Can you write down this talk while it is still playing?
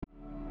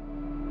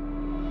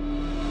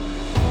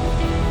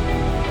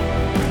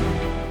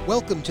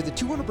Welcome to the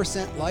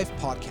 200% Life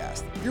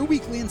Podcast, your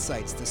weekly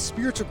insights to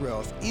spiritual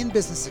growth and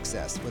business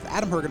success with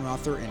Adam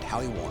Hergenrother and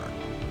Hallie Warner.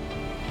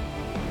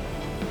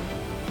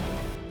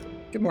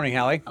 Good morning,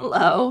 Hallie.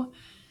 Hello.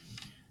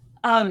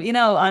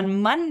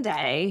 On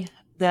Monday,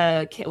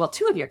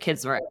 two of your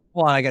kids were.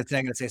 Well, I'm going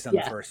to say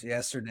something first.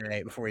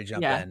 Yesterday, before we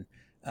jump in,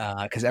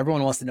 because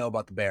everyone wants to know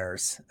about the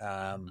Bears.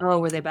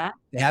 Were they back?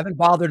 They haven't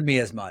bothered me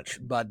as much,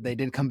 but they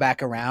did come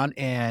back around,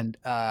 and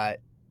I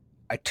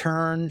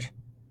turned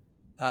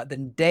the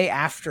day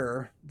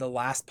after the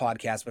last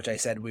podcast, which I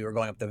said we were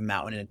going up the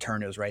mountain and it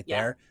turned, it was right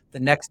there. The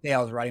next day I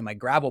was riding my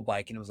gravel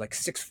bike and it was like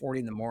 6:40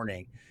 in the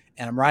morning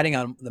and I'm riding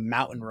on the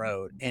mountain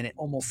road and it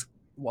almost,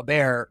 a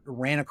bear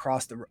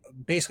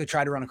basically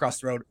tried to run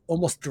across the road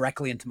almost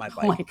directly into my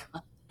bike. Oh my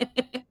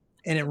God.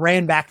 And it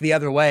ran back the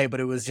other way, but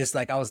it was just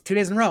like, I was 2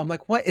 days in a row. I'm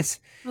like, what? It's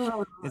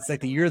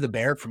like the year of the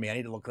bear for me. I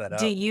need to look that up.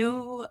 Do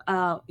you,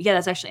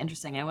 that's actually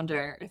interesting. I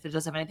wonder if it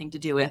does have anything to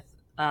do with,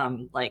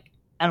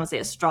 I don't say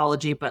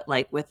astrology, but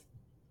I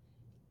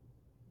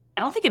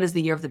don't think it is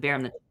the year of the bear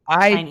in the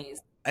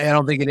Chinese. I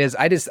don't think it is.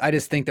 I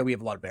just think that we have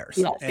a lot of bears.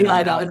 Yeah,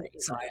 I know. A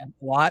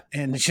lot,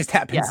 and it just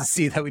happens to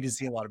see that we just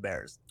see a lot of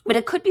bears. But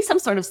it could be some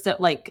sort of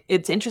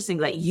it's interesting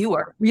that you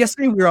are.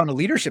 Yesterday we were on a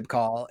leadership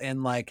call,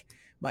 and my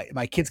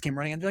kids came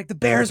running, and they're like, "The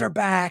bears are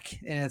back!"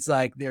 And it's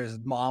like there's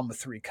mom with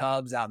 3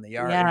 cubs out in the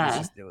yard.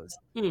 Yeah, it was.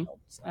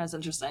 That's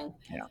interesting.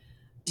 Yeah.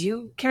 Do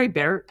you carry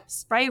bear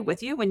spray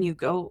with you when you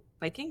go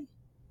biking?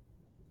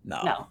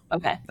 No.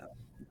 Okay.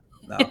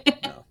 No.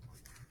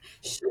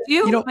 Should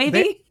you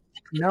maybe?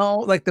 No,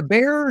 like the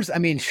bears. I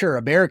mean, sure,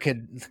 a bear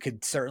could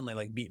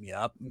certainly beat me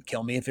up and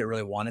kill me if it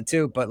really wanted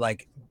to, but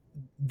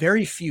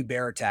very few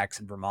bear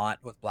attacks in Vermont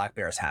with black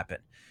bears happen.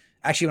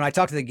 Actually, when I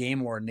talked to the game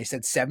warden, they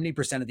said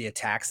 70% of the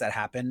attacks that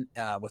happen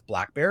with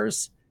black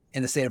bears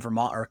in the state of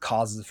Vermont are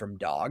causes from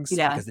dogs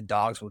because the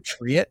dogs will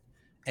tree it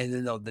and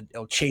then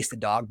they'll chase the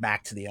dog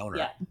back to the owner.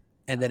 Yeah.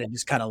 And then it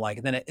just kind of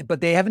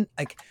but they haven't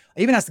I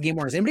even asked the game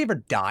warden, has anybody ever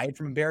died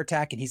from a bear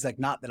attack? And he's like,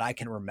 not that I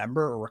can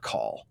remember or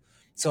recall.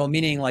 So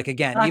meaning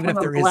again, even if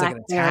there is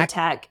an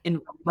attack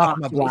in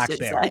Vermont, a black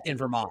bear in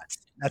Vermont,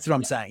 that's what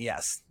I'm saying.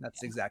 Yes,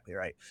 that's exactly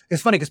right.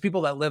 It's funny because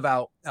people that live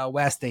out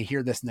west, they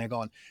hear this and they're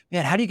going,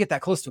 man, how do you get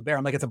that close to a bear?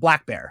 I'm like, it's a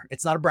black bear.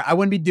 It's not a brown. I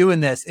wouldn't be doing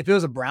this. If it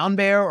was a brown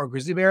bear or a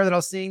grizzly bear that I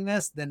was seeing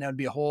this, then that would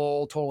be a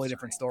whole totally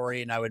different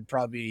story. And I would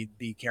probably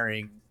be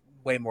carrying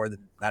way more than,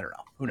 I don't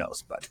know, who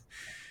knows, but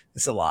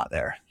it's a lot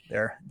there.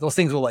 Those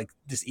things will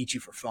just eat you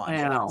for fun.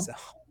 I know. So.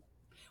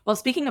 Well,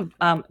 speaking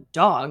of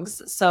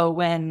dogs, so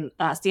when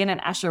Sienna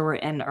and Asher were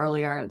in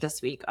earlier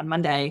this week on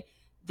Monday,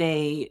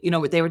 they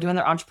were doing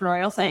their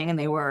entrepreneurial thing, and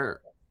they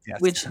were,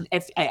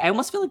 I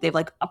almost feel like they've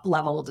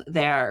up-leveled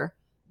their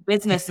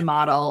business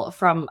model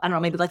from, I don't know,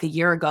 maybe a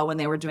year ago when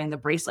they were doing the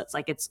bracelets.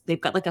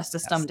 They've got a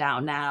system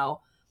down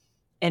now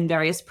in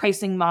various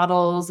pricing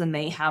models, and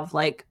they have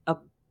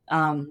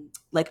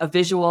a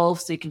visual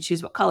so you can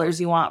choose what colors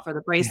you want for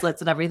the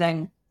bracelets and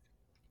everything,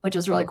 which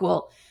is really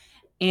cool.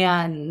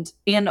 And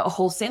a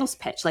whole sales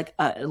pitch,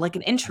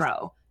 an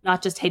intro,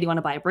 not just, hey, do you want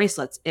to buy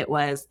bracelets? It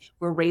was,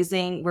 we're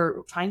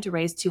trying to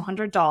raise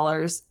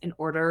 $200 in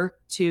order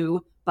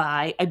to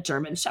buy a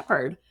German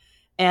Shepherd.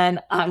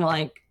 And I'm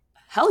like,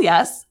 hell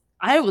yes,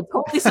 I would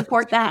totally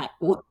support that.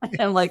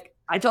 And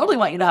I totally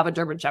want you to have a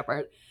German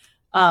Shepherd.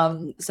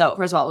 So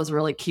first of all, it was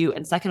really cute.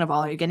 And second of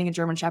all, you're getting a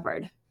German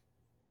Shepherd.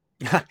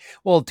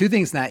 Well, 2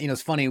 things that,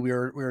 it's funny. We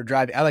were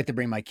driving. I like to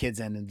bring my kids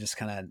in and just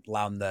kind of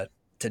allow them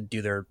to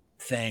do their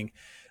thing.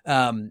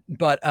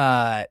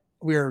 But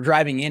we were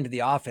driving into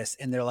the office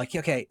and they're like,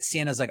 okay,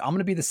 Sienna's like, I'm going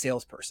to be the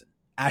salesperson.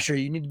 Asher,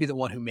 you need to be the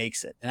one who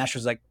makes it. And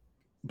Asher's like,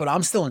 but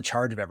I'm still in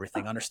charge of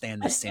everything.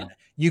 Understand this, Sienna.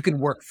 You can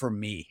work for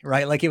me,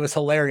 right? It was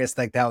hilarious.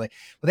 But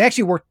they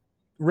actually worked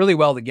really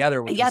well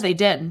together. They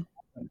did.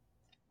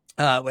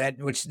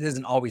 Which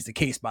isn't always the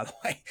case, by the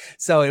way.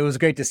 So it was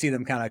great to see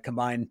them kind of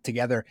combine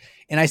together.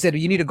 And I said,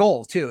 you need a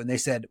goal too. And they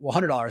said, well,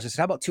 $100. I said,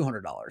 how about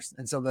 $200?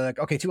 And so they're like,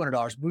 okay,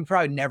 $200. We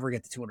probably never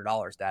get to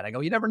 $200, Dad. I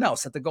go, you never know.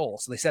 Set the goal.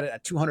 So they set it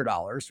at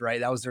 $200, right?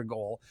 That was their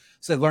goal.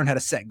 So they learned how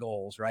to set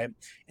goals, right? And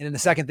then the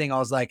second thing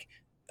I'm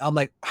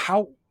like,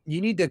 how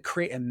you need to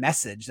create a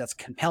message that's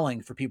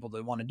compelling for people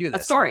to want to do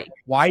this. A story.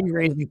 Why are you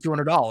raising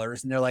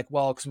 $200? And they're like,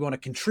 well, because we want to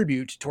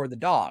contribute toward the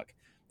dog.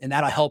 And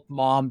that'll help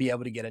mom be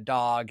able to get a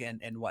dog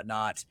and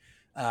whatnot.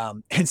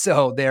 And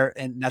so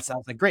that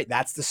sounds like, great.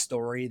 That's the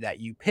story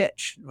that you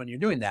pitch when you're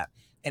doing that.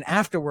 And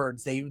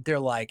afterwards they're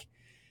like,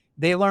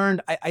 they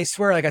learned, I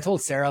swear, I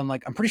told Sarah,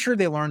 I'm pretty sure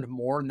they learned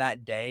more in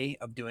that day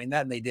of doing that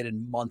than they did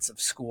in months of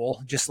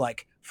school, just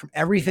from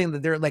everything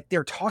that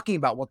they're talking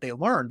about what they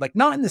learned,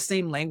 not in the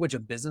same language a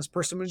business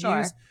person would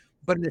use,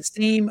 but in the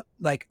same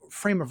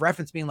frame of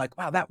reference, being like,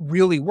 wow, that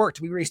really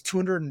worked. We raised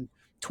 $224.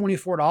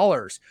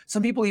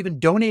 Some people even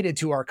donated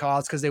to our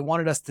cause because they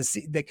wanted us to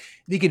see,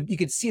 you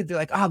could see it. They're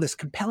like, oh, this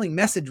compelling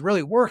message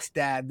really works,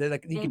 Dad. They're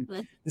like,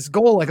 this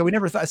goal, we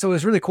never thought. So it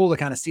was really cool to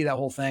kind of see that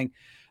whole thing.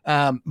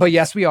 But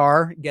yes, we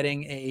are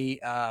getting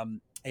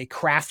a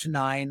Craft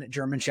 9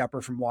 German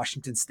Shepherd from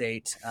Washington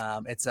State.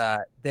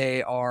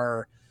 They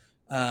are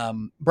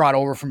brought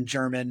over from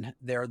German.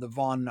 They're the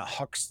von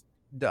Huck's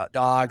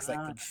dogs,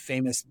 like the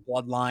famous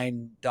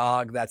bloodline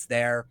dog that's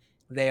there.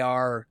 They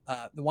are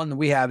the one that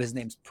we have. His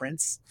name's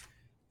Prince.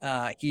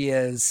 He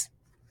is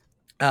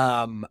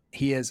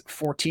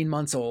 14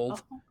 months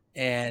old Oh,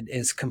 and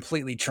is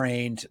completely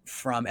trained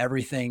from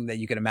everything that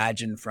you can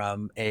imagine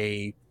from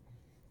a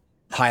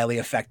highly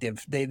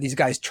effective. These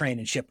guys train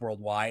and ship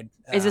worldwide,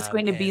 is this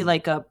going to be and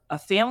like a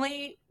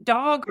family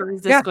dog, or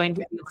is this yeah, going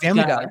to be like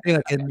family dog, a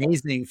like an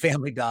amazing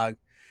family dog.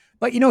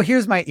 But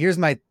here's my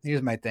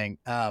thing.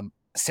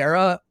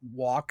 Sarah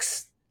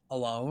walks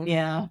alone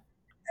yeah,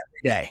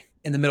 every day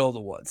in the middle of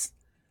the woods.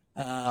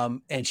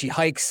 And she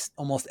hikes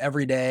almost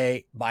every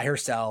day by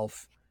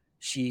herself.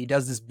 She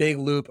does this big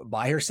loop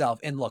by herself.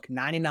 And look,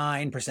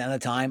 99% of the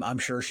time, I'm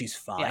sure she's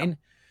yeah, fine.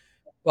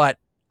 But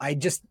I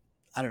just,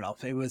 I don't know.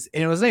 It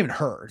wasn't even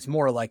her. It's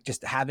more like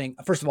just having,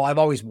 first of all, I've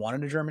always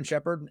wanted a German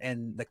Shepherd,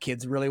 and the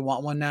kids really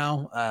want one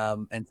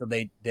now. And so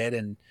they did.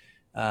 And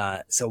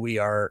so we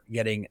are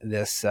getting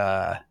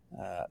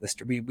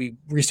we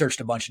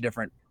researched a bunch of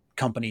different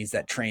companies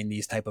that train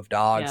these type of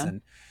dogs, yeah,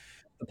 and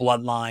the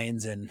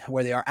bloodlines and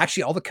where they are.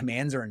 Actually, all the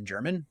commands are in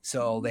German,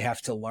 so they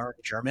have to learn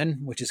German,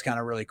 which is kind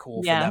of really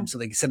cool for yeah, them. So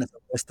they send us a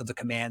list of the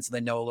commands, so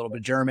they know a little bit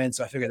of German.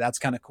 So I figure that's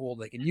kind of cool.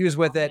 They can use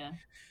with it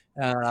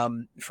yeah,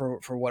 for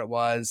what it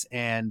was.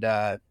 And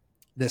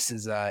this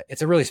is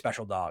it's a really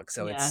special dog.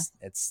 So yeah.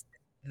 it's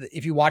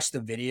if you watch the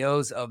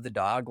videos of the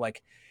dog,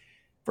 like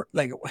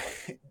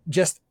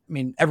just I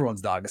mean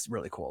everyone's dog is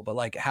really cool, but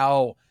like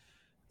how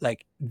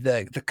like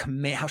the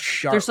command how They're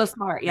sharp so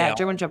smart. they Yeah, are.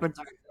 German Shepherds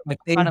are Like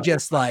they incredibly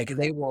just smart. like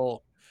they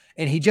will,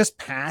 and he just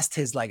passed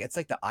his like it's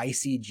like the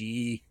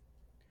ICG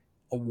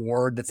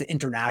award. That's an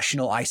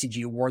international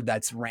ICG award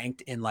that's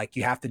ranked in like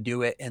you have to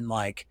do it in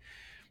like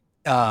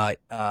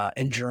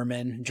in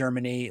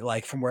Germany,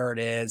 like from where it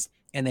is,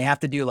 and they have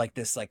to do like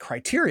this like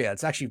criteria.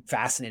 It's actually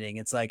fascinating.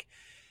 It's like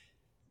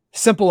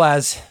simple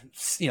as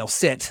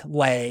sit,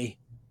 lay,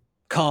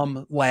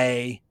 come,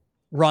 lay,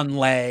 run,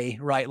 lay,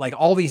 right? Like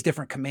all these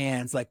different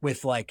commands, like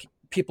with like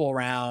people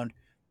around,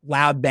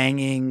 loud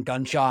banging,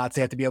 gunshots,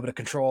 they have to be able to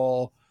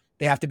control.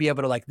 They have to be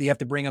able to like, they have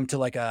to bring them to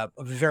like a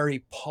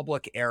very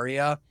public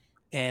area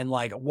and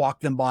like walk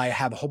them by,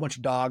 have a whole bunch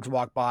of dogs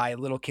walk by,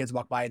 little kids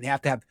walk by, and they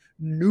have to have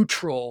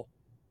neutral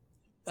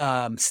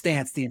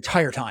stance the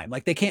entire time.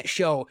 Like they can't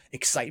show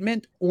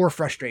excitement or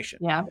frustration.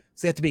 Yeah,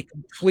 So they have to be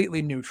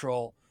completely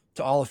neutral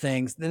to all the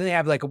things. Then they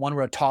have like a one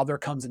where a toddler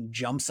comes and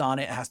jumps on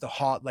it. It has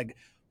to like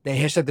they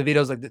hashtag the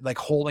videos like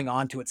holding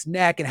on to its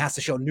neck, and has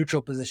to show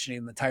neutral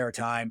positioning the entire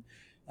time.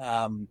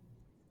 Um,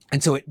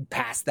 and so it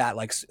passed that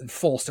like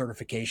full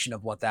certification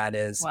of what that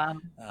is.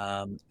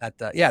 wow.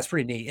 Yeah, it's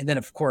pretty neat. And then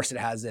of course it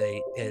has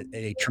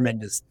a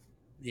tremendous,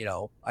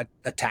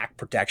 attack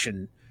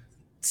protection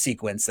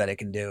sequence that it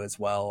can do as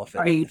well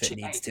Are you if it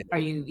needs to. are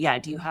you yeah,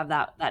 do you have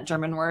that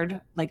German word?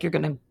 Like you're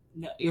gonna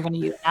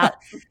use that?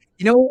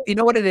 You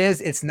know what it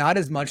is? It's not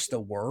as much the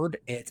word.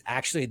 It's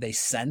actually they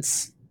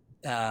sense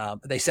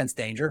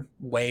danger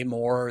way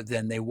more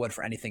than they would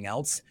for anything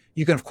else.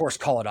 You can of course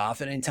call it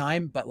off at any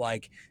time, but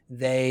like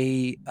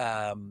they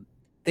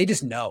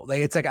just know.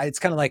 Like it's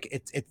kind of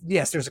like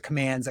yes, there's a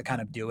commands that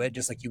kind of do it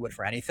just like you would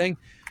for anything.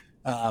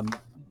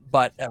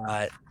 But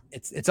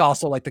it's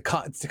also like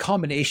it's the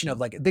combination of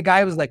like the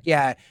guy was like,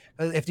 yeah,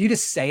 if you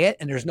just say it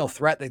and there's no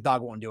threat, the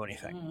dog won't do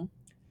anything. Mm,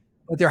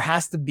 But there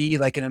has to be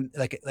like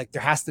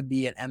there has to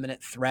be an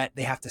imminent threat.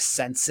 They have to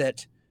sense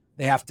it.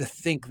 They have to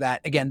think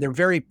that again. They're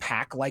very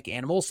pack-like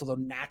animals, so they'll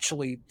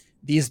naturally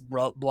these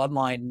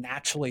bloodline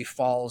naturally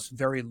falls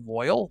very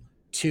loyal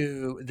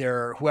to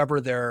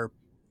whoever their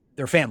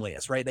family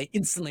is. Right? They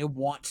instantly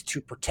want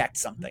to protect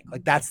something.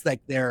 Like that's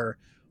like their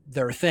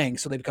thing.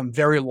 So they become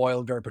very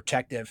loyal, very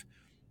protective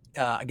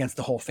against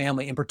the whole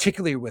family, and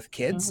particularly with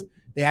kids. mhm,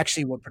 They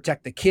actually would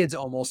protect the kids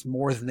almost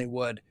more than they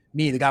would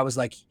me. The guy was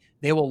like,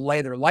 they will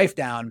lay their life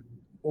down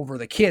over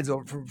the kids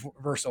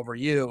versus over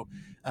you,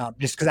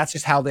 just because that's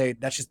just how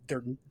that's just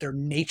their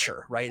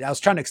nature, right? I was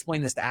trying to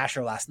explain this to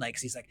Asher last night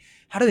because he's like,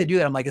 how do they do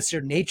that? I'm like, it's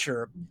their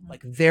nature, mhm,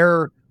 like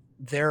their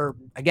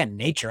again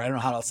nature. I don't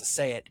know how else to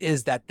say it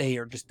is that they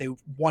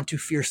want to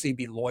fiercely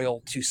be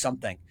loyal to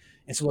something,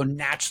 and so they'll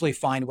naturally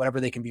find whatever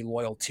they can be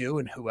loyal to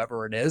and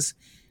whoever it is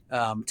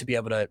to be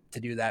able to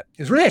do that.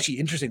 It was really actually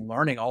interesting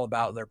learning all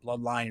about their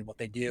bloodline and what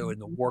they do and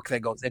the mhm. work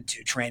that goes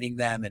into training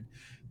them and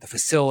the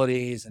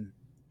facilities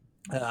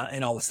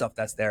and all the stuff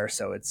that's there.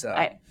 So it's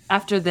I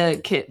after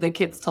the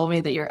kids told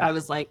me that I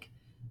was like,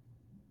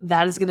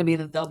 that is gonna be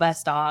the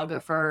best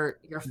dog for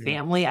your yeah,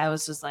 family. I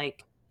was just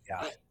like,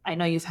 yeah, I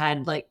know you've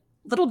had like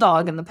little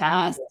dog in the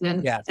past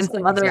and yes,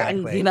 some other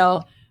and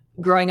exactly,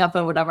 growing up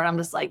and whatever. And I'm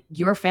just like,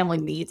 your family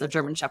needs a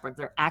German Shepherd.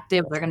 They're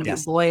active. They're gonna be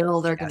yes, loyal.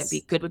 They're gonna be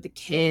yes, good with the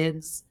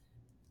kids.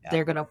 yeah,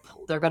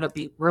 They're gonna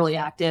be really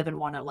active and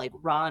want to like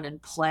run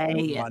and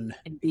play run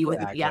and be with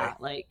exactly. yeah,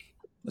 like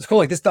It's cool.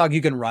 Like this dog,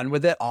 you can run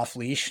with it off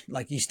leash.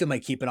 Like you still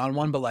might keep it on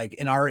one, but like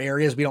in our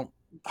areas, we don't.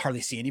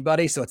 hardly see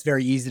anybody. So it's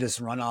very easy to just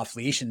run off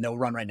leash and they'll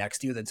run right next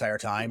to you the entire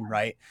time. Yeah.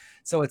 Right.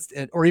 So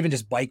or even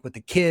just bike with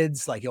the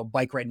kids, like you'll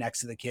bike right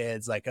next to the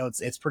kids. Like, oh,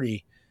 it's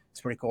pretty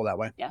cool that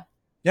way. Yeah.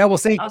 Yeah. We'll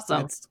see.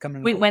 Awesome. It's coming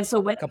in Wait, when a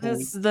couple of does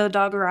weeks. the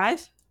dog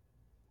arrive?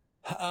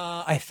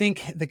 I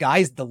think the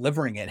guy's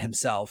delivering it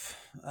himself.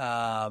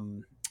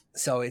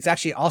 So it's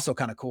actually also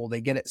kind of cool.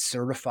 They get it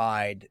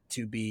certified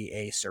to be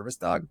a service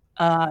dog,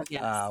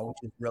 Yes. which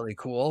is really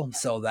cool.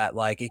 So that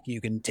like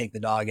you can take the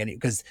dog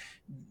because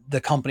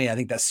the company I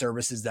think that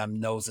services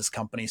them knows this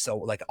company, so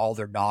like all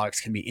their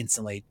dogs can be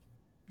instantly,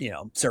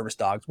 service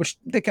dogs, which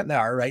they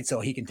are, right?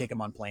 So he can take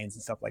them on planes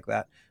and stuff like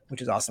that,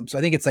 which is awesome. So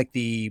I think it's like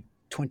the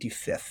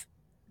 25th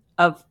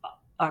Of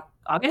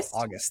August?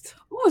 August.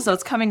 Oh, so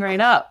it's coming right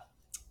up.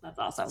 That's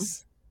awesome.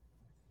 Yes.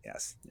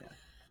 Yes. Yeah.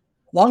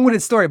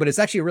 Long-winded story, but it's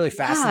actually really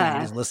fascinating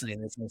Yeah. just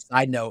listening to this.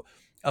 Side note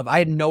of I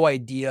had no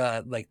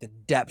idea like the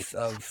depth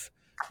of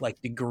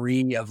like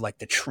degree of like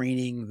the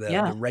training,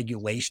 Yeah. the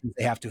regulations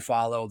they have to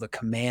follow, the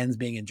commands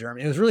being in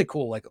German. It was really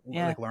cool,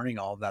 Yeah. like learning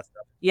all of that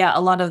stuff. Yeah.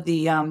 A lot of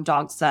the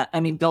dogs that,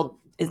 I mean, Bill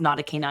is not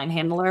a canine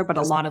handler, but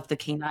a Yes. lot of the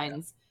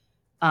canines,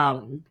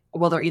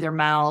 well, they're either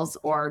Mals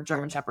or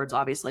German Shepherds,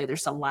 obviously.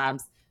 There's some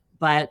labs,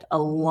 but a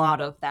lot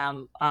of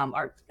them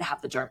are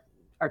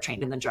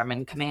trained in the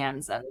German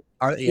commands. And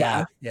yeah.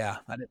 Yeah, yeah.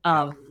 Yeah.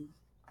 Um,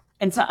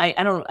 and so I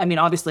don't, I mean,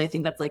 obviously I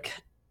think that's like,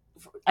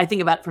 I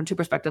think about it from two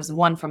perspectives.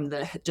 One, from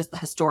just the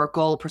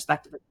historical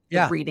perspective, the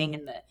Yeah. breeding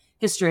and the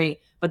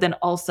history, but then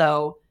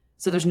also,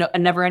 so there's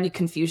never any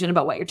confusion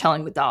about what you're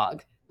telling the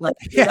dog. Like,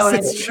 you know Yes, what I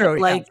it's mean? true.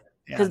 Yeah. Like,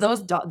 Yeah.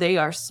 because they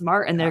are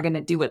smart and they're Yeah. going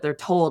to do what they're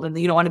told. And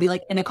you don't want to be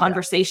like in a Yeah.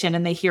 conversation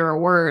and they hear a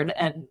word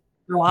and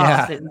go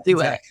off Yeah. and do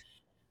it. Exactly.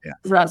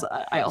 Yeah. So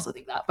I also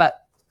think that,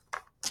 but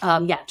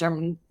yeah,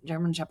 German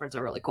Shepherds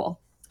are really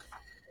cool.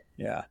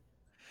 Yeah.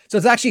 So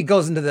it actually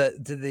goes into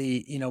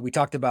we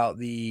talked about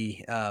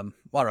well,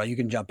 I don't know, you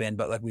can jump in,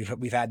 but like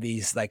we've had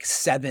these like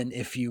 7,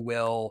 if you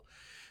will,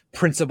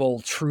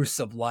 principal truths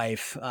of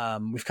life.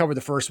 We've covered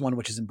the first one,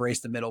 which is embrace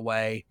the middle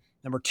way.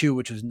 Number 2,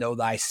 which was know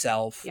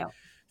thyself. Yeah.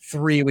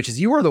 3, which is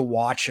you are the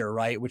watcher,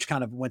 right? Which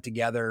kind of went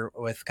together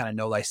with kind of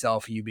know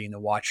thyself, you being the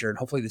watcher. And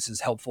hopefully this is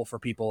helpful for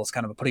people. It's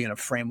kind of putting in a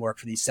framework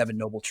for these 7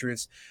 noble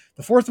truths.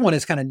 The 4th one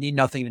is kind of need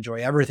nothing,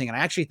 enjoy everything. And I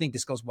actually think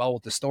this goes well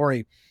with the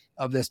story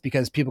of this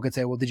because people could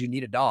say, well, did you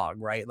need a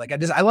dog? Right. Like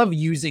I love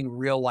using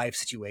real life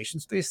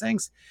situations for these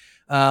things.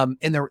 And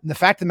the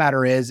fact of the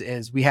matter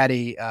is we had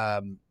a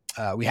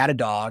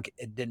dog,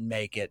 it didn't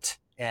make it.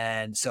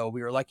 And so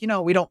we were like, if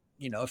we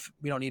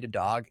don't need a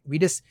dog,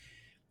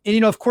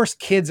 and of course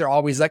kids are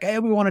always like, hey,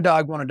 we want a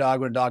dog,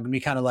 And we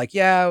kind of like,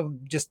 yeah,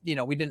 just,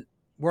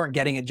 weren't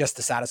getting it just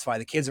to satisfy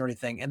the kids or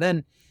anything. And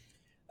then,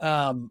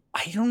 I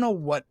don't know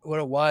what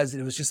it was.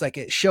 It was just like,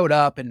 it showed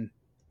up and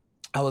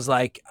I was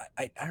like,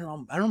 I don't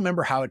know. I don't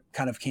remember how it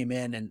kind of came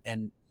in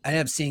and I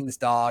ended up seeing this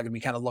dog and we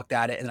kind of looked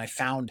at it and I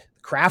found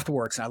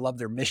Craftworks and I love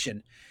their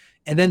mission.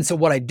 And then, so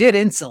what I did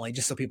instantly,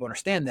 just so people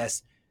understand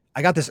this,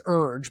 I got this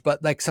urge,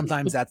 but like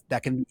sometimes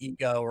that can be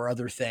ego or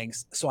other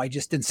things. So I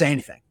just didn't say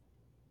anything.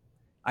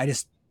 I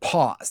just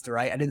paused,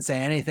 right? I didn't say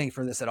anything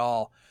for this at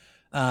all.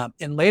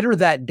 And later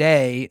that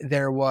day,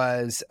 there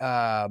was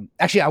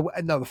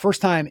the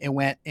first time it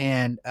went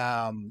and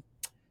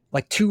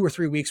like 2 or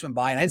 3 weeks went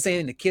by and I didn't say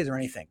anything to kids or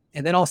anything.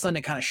 And then all of a sudden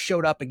it kind of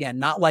showed up again,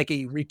 not like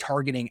a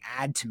retargeting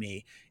ad to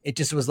me. It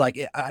just was like,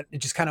 it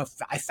just kind of,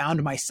 I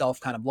found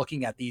myself kind of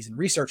looking at these and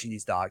researching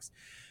these dogs.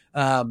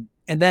 And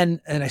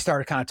I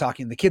started kind of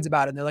talking to the kids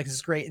about it and they're like, this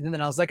is great. And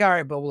then I was like, all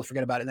right, but we'll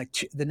forget about it. And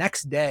like the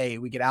next day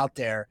we get out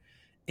there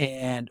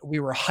and we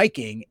were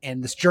hiking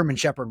and this German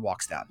Shepherd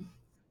walks down.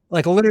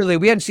 Like literally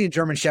we hadn't seen a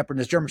German Shepherd.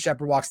 This German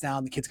Shepherd walks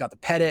down, the kids got to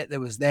pet it. That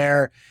was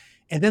there.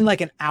 And then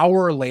like an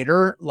hour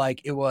later,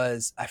 like it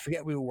was, I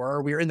forget we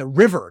were in the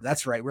river.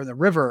 That's right. We're in the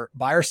river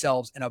by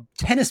ourselves and a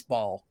tennis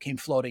ball came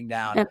floating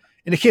down Yeah.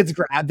 and the kids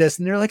grabbed this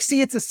and they're like,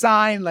 see, it's a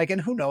sign. Like, and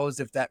who knows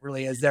if that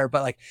really is there,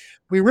 but like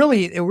it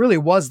really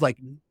was like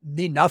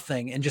need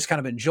nothing and just kind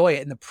of enjoy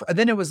it. And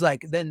then it was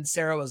like, then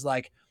Sarah was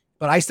like,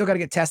 but I still got to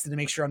get tested to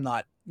make sure I'm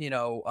not,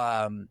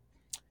 I'm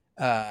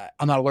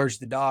not allergic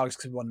to dogs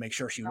because we want to make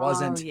sure she Oh,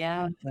 wasn't.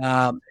 yeah.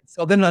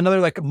 So then another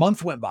like a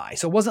month went by.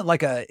 So it wasn't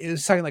like it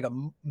was talking like a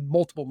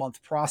multiple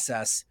month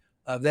process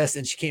of this.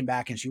 And she came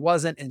back and she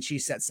wasn't, and she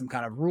set some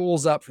kind of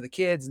rules up for the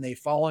kids and they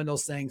following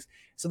those things.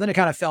 So then it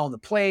kind of fell into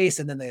place.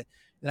 And then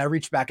I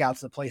reached back out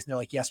to the place and they're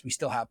like, yes, we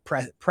still have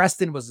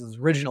Preston was his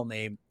original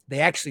name. They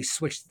actually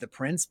switched to the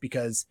Prince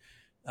because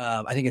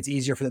I think it's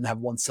easier for them to have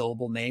 1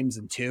 syllable names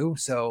than 2.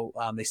 So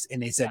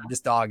they said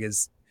this dog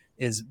is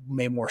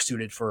way more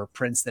suited for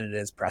Prince than it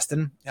is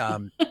Preston.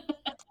 So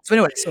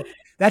anyway, so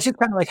that's just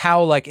kind of like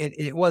how like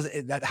it was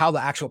that how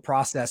the actual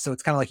process. So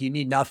it's kind of like you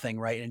need nothing,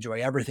 right?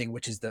 Enjoy everything,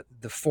 which is the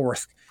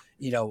 4th,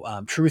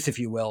 truth, if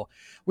you will,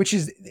 which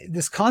is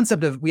this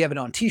concept of, we have it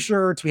on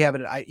t-shirts. We have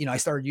it. I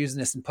started using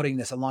this and putting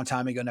this a long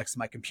time ago next to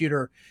my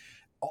computer.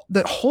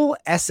 The whole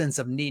essence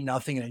of need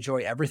nothing and enjoy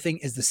everything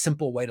is the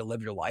simple way to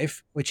live your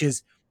life, which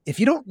is if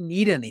you don't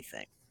need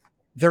anything,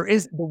 there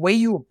is the way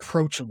you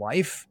approach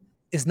life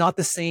is not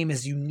the same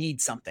as you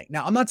need something.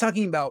 Now, I'm not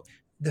talking about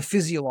the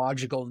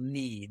physiological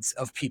needs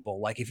of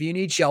people. Like if you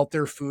need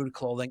shelter, food,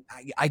 clothing,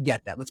 I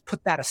get that. Let's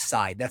put that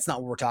aside. That's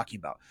not what we're talking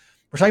about.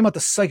 We're talking about the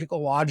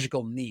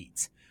psychological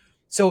needs.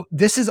 So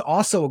this is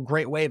also a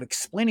great way of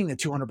explaining the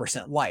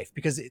 200% life,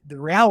 because the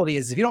reality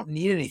is if you don't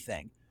need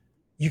anything,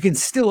 you can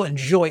still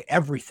enjoy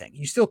everything.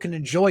 You still can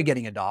enjoy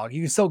getting a dog.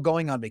 You can still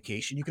going on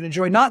vacation. You can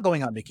enjoy not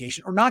going on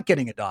vacation or not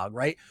getting a dog,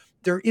 right?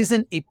 There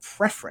isn't a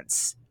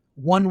preference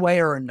one way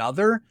or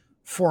another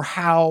for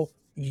how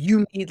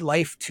you need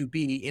life to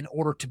be in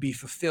order to be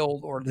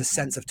fulfilled or the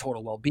sense of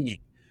total well-being.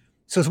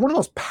 So it's one of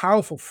those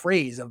powerful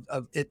phrases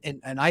of it,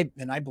 and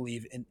I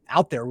believe in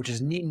out there, which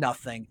is need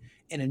nothing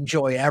and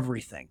enjoy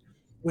everything,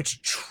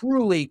 which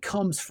truly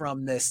comes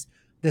from this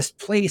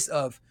place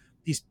of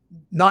these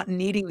not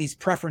needing these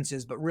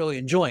preferences, but really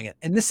enjoying it.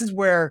 And this is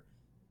where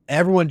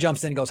everyone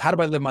jumps in and goes, how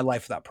do I live my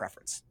life without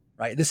preference?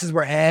 Right. This is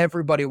where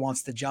everybody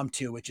wants to jump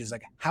to, which is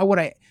like, how would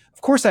I,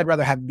 of course, I'd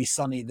rather have it be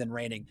sunny than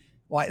raining.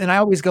 Well, and I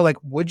always go like,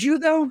 would you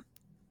though?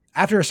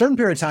 After a certain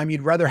period of time,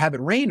 you'd rather have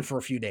it rain for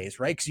a few days,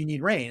 right? Because you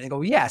need rain. And they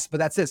go, yes, but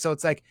that's it. So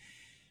it's like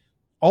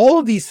all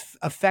of these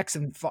effects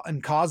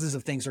and causes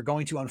of things are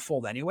going to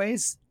unfold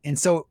anyways. And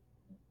so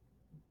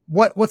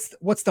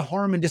what's the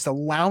harm in just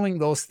allowing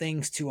those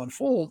things to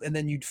unfold, and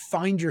then you'd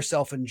find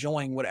yourself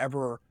enjoying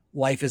whatever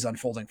life is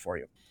unfolding for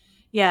you.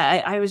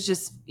 Yeah, I was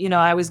just,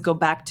 I always go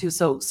back to,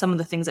 so some of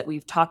the things that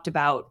we've talked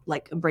about,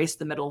 like embrace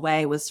the middle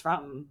way, was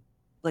from,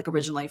 like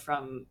originally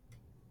from,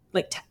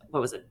 like,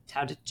 what was it?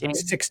 Tao Te Ching?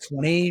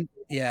 620. Tao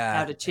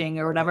Yeah. Te Ching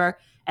or whatever.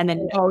 And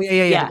then, Oh yeah.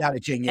 The yeah. Tao Te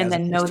Ching. Yeah. And It was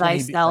like then know 620.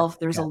 thyself.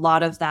 There's Yeah. a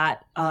lot of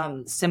that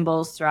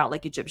symbols throughout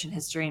like Egyptian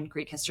history and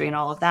Greek history and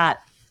all of that.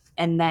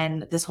 And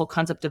then this whole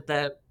concept of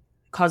the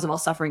cause of all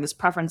suffering is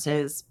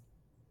preferences.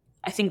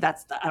 I think I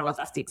don't know if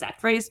that's the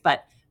exact phrase,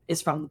 but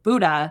is from the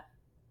Buddha,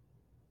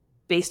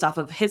 based off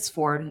of his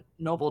four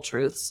noble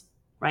truths,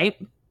 right?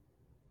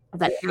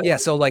 That Yeah.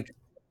 So like,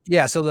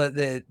 yeah. So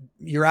the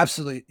you're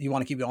absolutely, you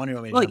want to keep going. You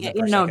want me to well, jump in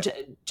for a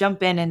second?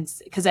 jump in, and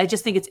because I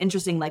just think it's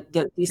interesting, like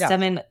these Yeah.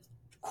 seven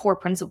core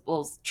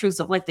principles, truths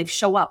of life, they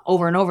show up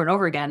over and over and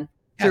over again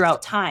Yes.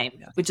 throughout time,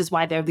 Yes. which is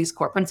why they're these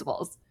core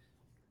principles.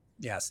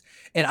 Yes.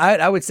 And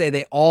I would say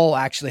they all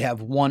actually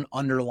have one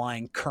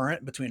underlying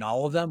current between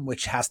all of them,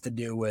 which has to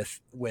do with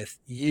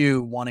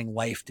you wanting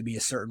life to be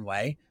a certain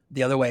way.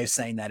 The other way of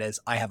saying that is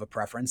I have a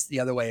preference. The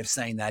other way of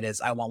saying that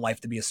is I want life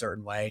to be a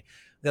certain way.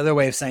 The other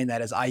way of saying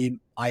that is I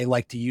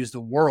like to use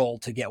the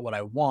world to get what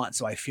I want,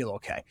 so I feel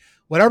okay.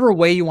 Whatever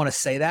way you want to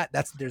say that,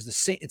 there's the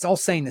same, it's all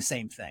saying the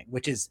same thing,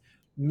 which is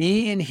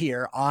me in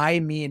here,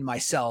 me and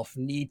myself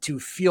need to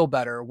feel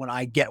better when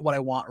I get what I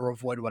want or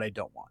avoid what I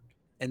don't want.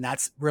 And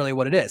that's really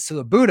what it is. So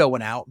the Buddha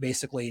went out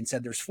basically and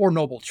said there's four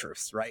noble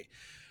truths, right?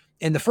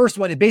 And the first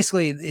one,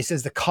 it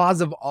says the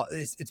cause of all,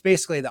 it's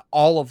basically that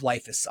all of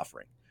life is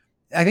suffering.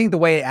 I think the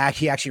way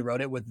he actually wrote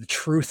it with the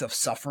truth of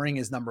suffering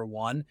is number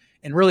one.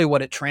 And really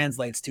what it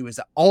translates to is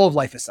that all of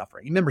life is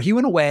suffering. Remember, he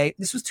went away.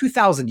 This was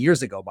 2,000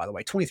 years ago, by the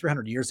way,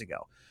 2,300 years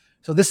ago.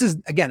 So this is,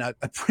 again,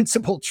 a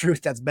principled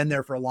truth that's been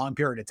there for a long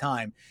period of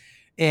time.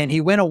 And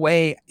he went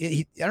away.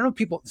 I don't know if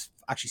people,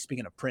 actually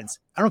speaking of prince,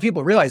 I don't know if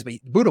people realize, but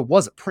Buddha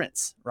was a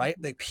prince, right?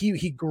 Like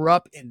he grew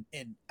up in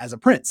as a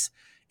prince,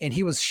 and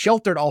he was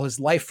sheltered all his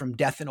life from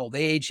death and old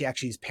age.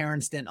 His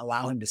parents didn't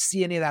allow him to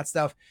see any of that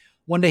stuff.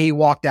 One day he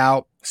walked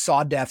out,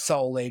 saw death, saw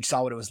old age,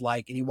 saw what it was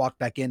like, and he walked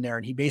back in there,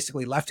 and he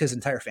basically left his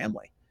entire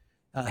family.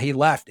 He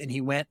left and he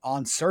went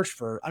on search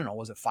for, I don't know,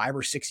 was it 5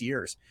 or 6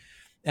 years?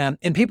 And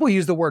people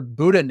use the word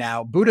Buddha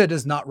now. Buddha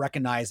does not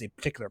recognize a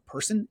particular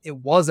person. It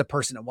was a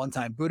person at one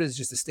time. Buddha is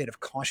just a state of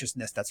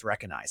consciousness that's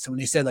recognized. So when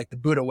you say like the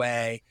Buddha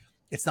way,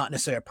 it's not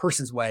necessarily a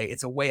person's way.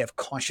 It's a way of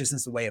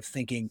consciousness, a way of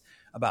thinking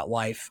about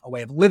life, a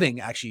way of living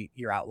actually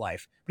your out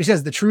life. But he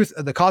says the truth,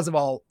 the cause of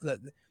all,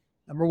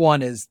 number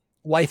one is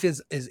life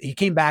is he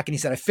came back and he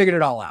said, I figured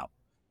it all out.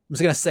 I'm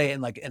just going to say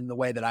it in the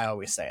way that I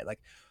always say it. Like,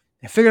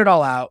 I figured it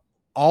all out.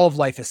 All of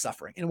life is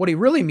suffering. And what he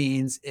really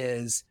means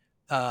is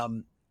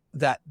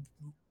that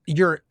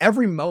your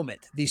every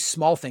moment, these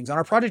small things on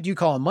our project you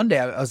call on Monday,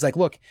 I was like,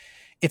 look,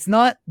 it's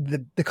not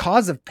the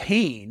cause of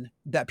pain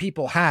that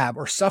people have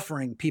or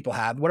suffering people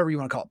have, whatever you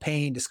want to call it,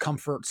 pain,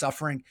 discomfort,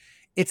 suffering.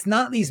 It's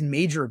not these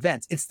major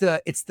events. It's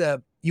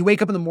the you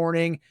wake up in the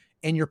morning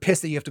and you're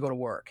pissed that you have to go to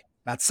work.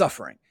 That's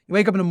suffering. You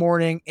wake up in the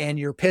morning and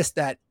you're pissed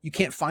that you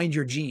can't find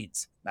your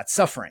jeans. That's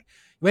suffering.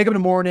 You wake up in the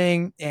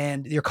morning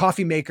and your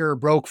coffee maker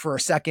broke for a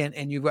second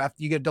and you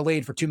get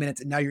delayed for 2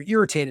 minutes and now you're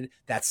irritated.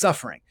 That's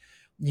suffering.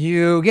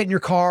 You get in your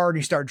car and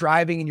you start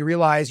driving and you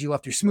realize you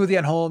left your smoothie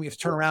at home. You have to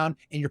turn around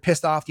and you're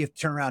pissed off. You have to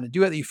turn around and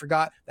do it that you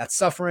forgot. That's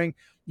suffering.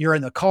 You're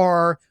in the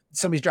car.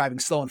 Somebody's driving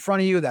slow in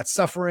front of you. That's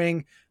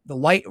suffering. The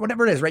light,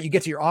 whatever it is, right? You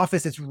get to your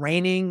office. It's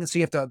raining. So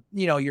you have to,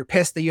 you're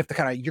pissed that you have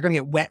to you're going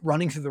to get wet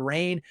running through the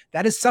rain.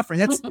 That is suffering.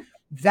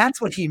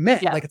 That's what he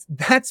meant. Yeah. Like,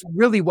 that's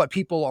really what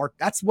people are.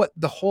 That's what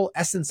the whole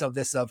essence of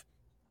this, of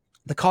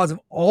the cause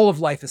of all of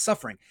life is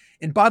suffering.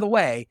 And by the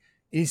way,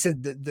 he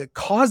said the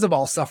cause of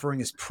all suffering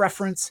is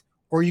preference,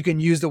 or you can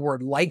use the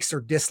word likes or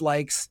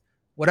dislikes.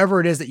 whatever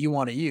it is that you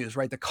want to use,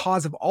 right? The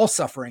cause of all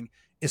suffering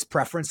is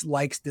preference,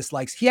 likes,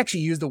 dislikes. He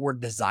actually used the word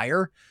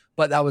desire,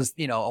 but that was,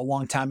 a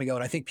long time ago.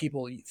 And I think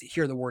people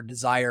hear the word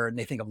desire and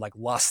they think of like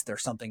lust or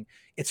something.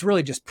 It's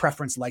really just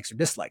preference, likes or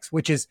dislikes,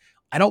 which is,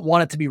 I don't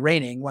want it to be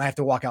raining when I have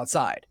to walk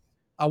outside.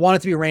 I want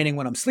it to be raining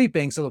when I'm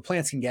sleeping so the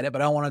plants can get it,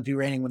 but I don't want it to be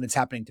raining when it's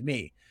happening to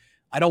me.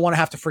 I don't want to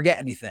have to forget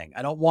anything.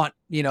 I don't want,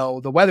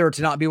 the weather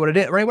to not be what it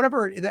is, right?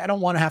 Whatever. I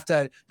don't want to have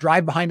to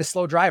drive behind a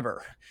slow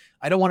driver.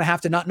 I don't want to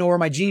have to not know where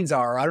my jeans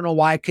are. I don't know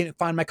why I can't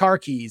find my car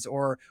keys,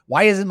 or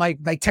why isn't my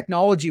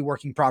technology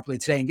working properly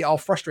today, and get all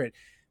frustrated.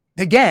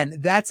 Again,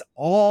 that's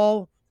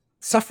all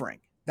suffering.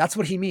 That's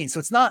what he means. So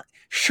it's not,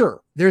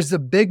 sure, there's the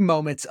big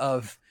moments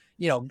of,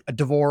 a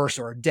divorce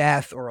or a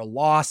death or a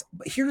loss.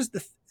 But here's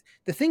the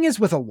thing is,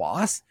 with a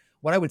loss,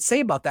 what I would say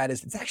about that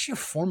is it's actually a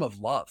form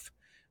of love.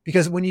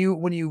 Because when you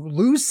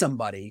lose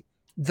somebody,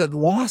 the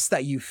loss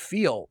that you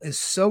feel is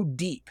so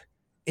deep.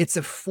 It's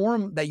a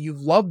form that you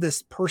love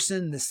this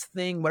person, this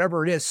thing,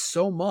 whatever it is,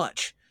 so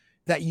much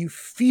that you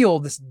feel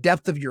this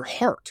depth of your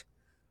heart.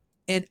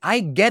 And I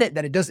get it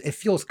that it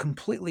feels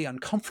completely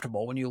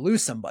uncomfortable when you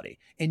lose somebody,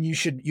 and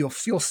you'll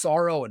feel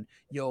sorrow, and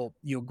you'll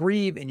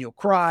grieve, and you'll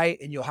cry,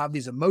 and you'll have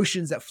these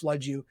emotions that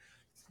flood you.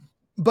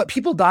 But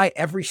people die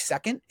every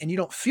second and you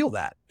don't feel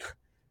that,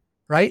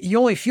 right? You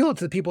only feel it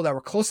to the people that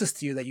were closest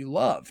to you that you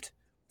loved.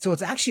 So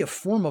it's actually a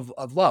form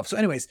of love. So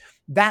anyways,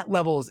 that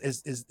level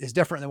is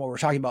different than what we're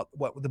talking about,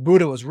 what the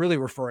Buddha was really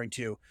referring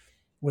to,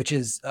 which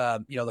is,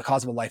 the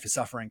cause of a life is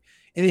suffering.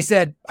 And he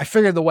said, I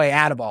figured the way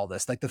out of all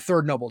this, like the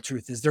third noble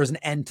truth is there's an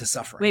end to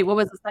suffering. Wait, what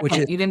was the Which is,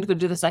 second? You didn't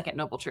do the second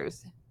noble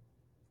truth.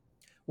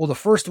 well, the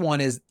first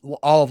one is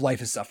all of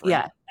life is suffering.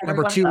 Yeah.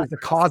 Number two is the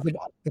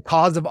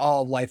cause of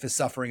all of life is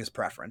suffering is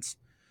preference.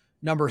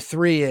 Number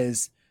three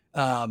is,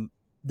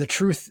 the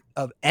truth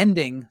of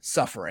ending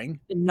suffering,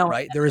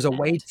 right? There is a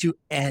way to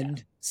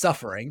end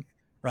suffering,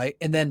 right?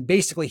 And then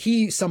basically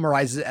he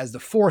summarizes it as the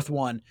fourth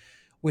one,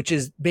 which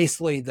is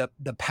basically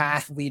the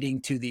path leading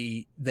to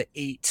the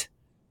eight,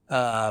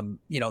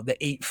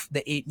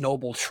 the eight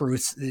noble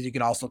truths that you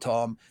can also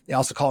call them. They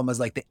also call them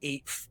as like the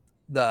eight,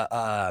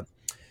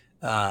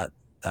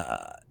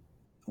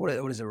 what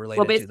is it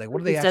related to? Like, what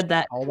do they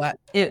actually call that?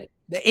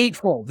 The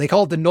eightfold. They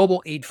call it the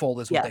noble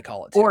eightfold is what they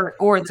call it.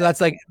 Or so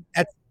that's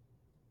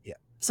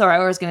sorry,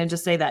 I was going to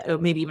just say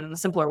that, maybe even in a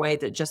simpler way,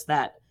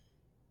 that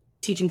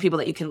teaching people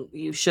that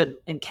you should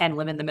and can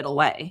live in the middle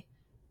way.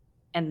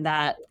 And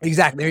that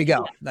exactly, there you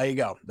go. There you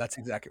go. That's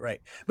exactly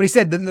right. But he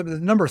said the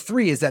number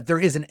three is that there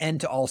is an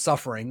end to all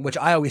suffering, which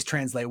I always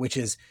translate, which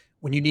is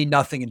when you need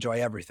nothing,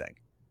 enjoy everything.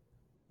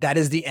 That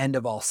is the end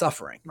of all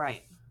suffering.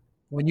 Right.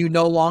 When you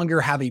no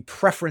longer have a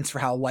preference for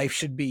how life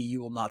should be,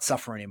 you will not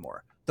suffer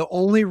anymore. The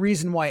only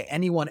reason why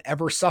anyone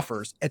ever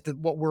suffers at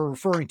what we're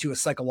referring to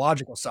as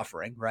psychological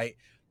suffering, right,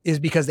 is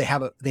because they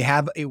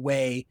have a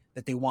way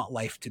that they want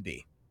life to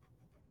be.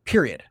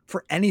 Period.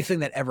 For anything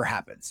that ever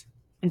happens.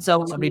 And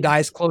so somebody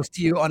dies close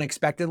to you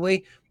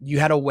unexpectedly, you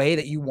had a way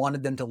that you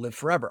wanted them to live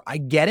forever. I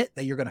get it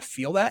that you're going to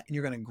feel that and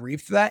you're going to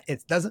grieve through that.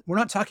 We're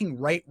not talking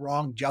right,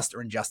 wrong, just,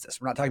 or injustice.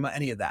 We're not talking about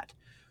any of that.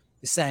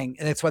 It's saying,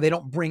 and that's why they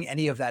don't bring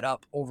any of that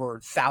up over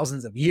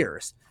thousands of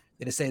years.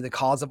 They just say the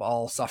cause of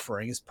all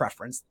suffering is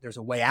preference. There's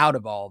a way out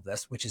of all of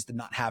this, which is to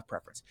not have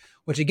preference.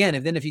 Which again,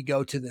 if you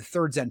go to the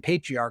third Zen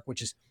patriarch,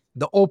 which is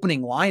the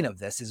opening line of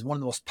this, is one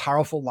of the most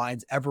powerful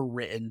lines ever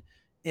written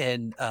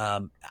in,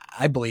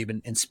 I believe,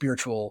 in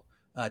spiritual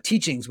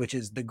teachings, which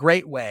is the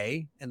great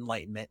way,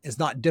 enlightenment, is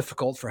not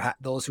difficult for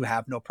those who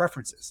have no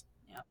preferences.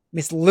 Yeah. I mean,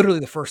 it's literally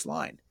the first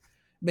line.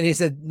 But he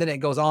said, then it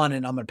goes on,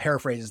 and I'm going to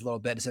paraphrase this a little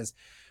bit. It says,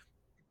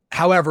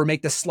 however,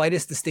 make the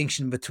slightest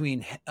distinction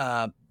between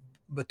the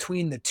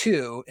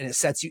two, and it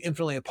sets you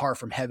infinitely apart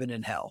from heaven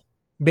and hell.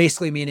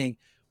 Basically meaning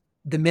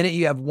the minute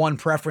you have one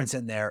preference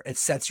in there, it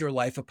sets your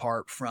life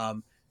apart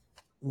from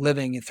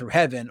living through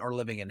heaven or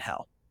living in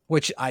hell,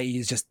 which i.e.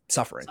 is just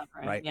suffering,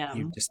 right? Yeah.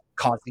 You're just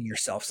causing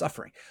yourself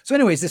suffering. So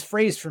anyways, this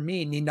phrase for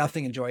me, need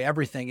nothing, enjoy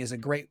everything, is a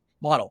great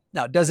model.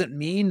 Now, does it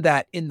mean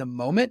that in the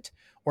moment,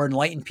 or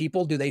enlightened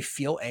people, do they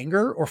feel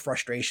anger or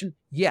frustration?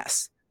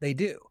 Yes, they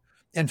do.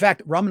 In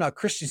fact, Ramana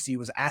Krishnasi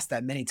was asked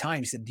that many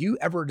times. He said,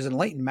 does an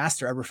enlightened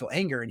master ever feel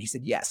anger? And he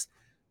said, yes.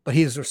 But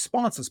his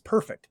response was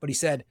perfect. But he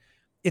said,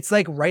 it's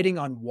like writing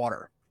on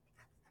water.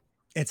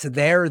 It's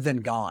there, then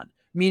gone.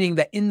 Meaning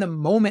that in the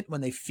moment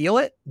when they feel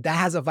it, that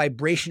has a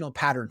vibrational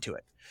pattern to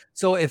it.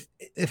 So if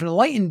an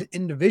enlightened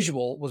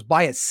individual was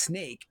by a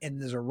snake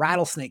and there's a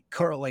rattlesnake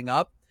curling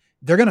up,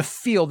 they're going to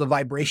feel the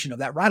vibration of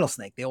that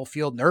rattlesnake. They'll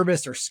feel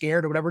nervous or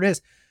scared or whatever it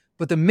is.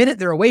 But the minute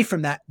they're away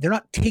from that, they're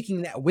not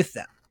taking that with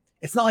them.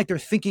 It's not like they're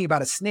thinking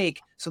about a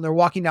snake. So they're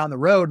walking down the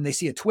road and they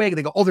see a twig and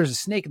they go, oh, there's a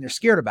snake, and they're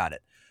scared about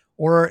it.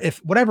 Or if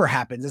whatever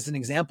happens, as an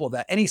example of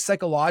that,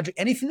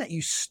 anything that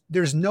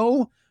there's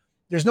no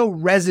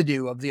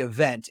residue of the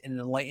event in an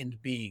enlightened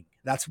being.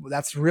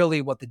 That's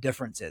really what the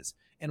difference is.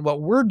 And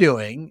what we're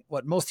doing,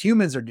 what most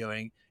humans are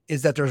doing,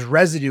 is that there's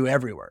residue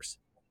everywhere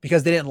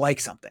because they didn't like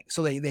something.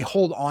 So they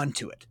hold on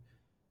to it.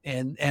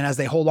 And as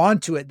they hold on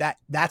to it,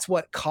 that's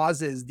what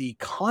causes the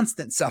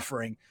constant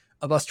suffering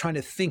of us trying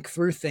to think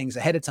through things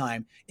ahead of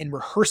time and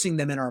rehearsing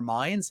them in our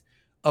minds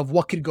of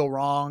what could go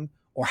wrong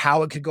or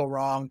how it could go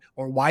wrong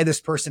or why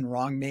this person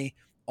wronged me.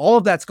 All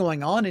of that's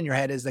going on in your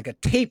head is like a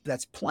tape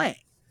that's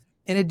playing,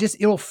 and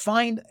it'll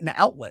find an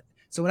outlet.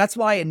 So that's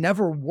why it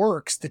never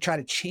works to try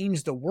to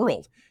change the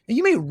world. And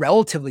you may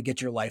relatively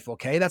get your life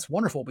okay. That's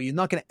wonderful, but you're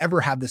not going to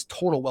ever have this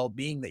total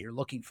well-being that you're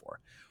looking for.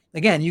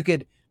 Again, you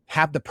could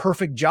have the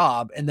perfect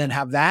job and then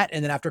have that.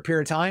 And then after a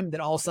period of time,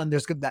 then all of a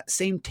sudden that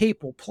same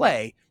tape will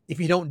play if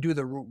you don't do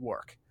the root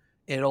work.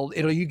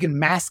 You can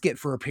mask it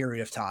for a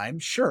period of time,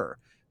 sure,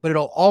 but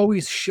it'll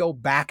always show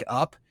back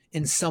up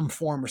in some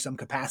form or some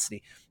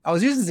capacity. I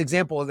was using this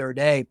example the other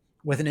day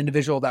with an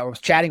individual that I was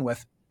chatting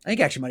with. I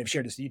think I actually might have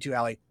shared this to you too,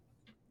 Allie.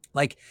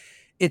 Like,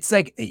 it's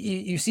like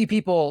you see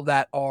people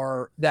that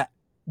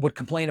would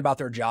complain about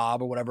their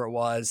job or whatever it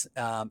was.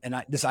 And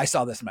I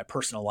saw this in my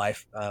personal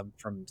life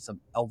from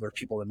some elder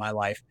people in my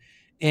life.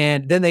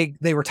 And then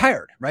they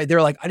retired, right?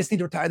 They're like, I just need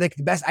to retire. Like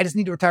the best, I just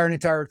need to retire.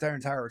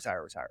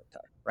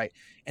 Right.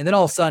 And then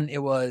all of a sudden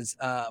it was,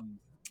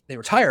 they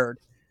retired.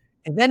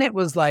 And then it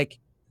was like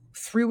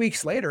 3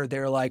 weeks later,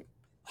 they're like,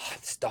 oh,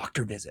 this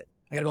doctor visit.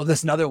 I gotta go to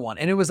this another one.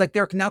 And it was like,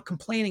 they're now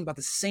complaining about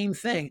the same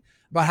thing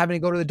about having to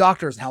go to the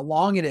doctors and how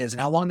long it is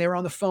and how long they were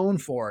on the phone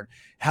for and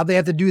how they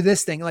have to do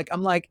this thing. Like,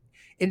 I'm like,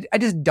 I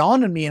just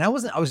dawned on me, and I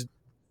was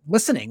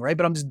listening, right?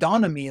 But I'm just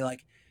dawned on me,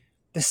 like,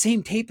 the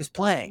same tape is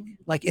playing.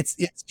 Like it's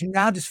you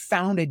now just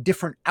found a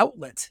different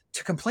outlet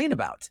to complain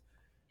about.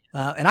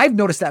 And I've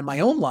noticed that in my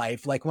own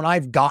life, like when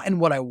I've gotten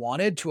what I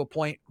wanted to a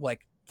point,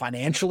 like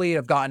financially,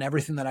 I've gotten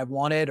everything that I've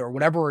wanted or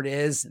whatever it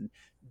is, and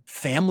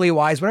family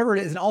wise, whatever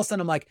it is. And all of a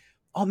sudden I'm like,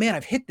 oh man,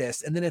 I've hit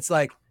this. And then it's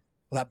like,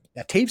 well,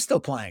 that tape's still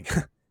playing.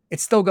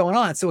 It's still going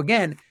on. So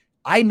again,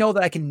 I know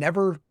that I can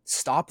never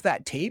stop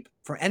that tape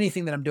from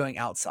anything that I'm doing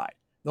outside.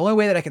 The only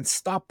way that I can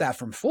stop that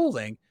from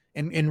folding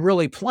and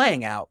really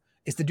playing out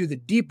is to do the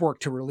deep work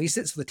to release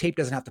it so the tape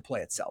doesn't have to play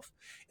itself.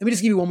 Let me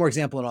just give you one more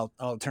example and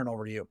I'll turn it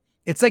over to you.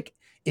 It's like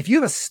if you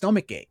have a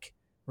stomach ache,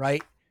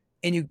 right?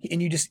 And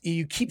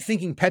you keep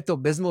thinking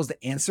Pepto-Bismol is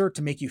the answer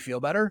to make you feel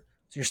better.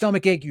 So your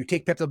stomach ache, you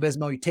take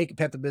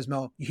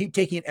Pepto-Bismol, you keep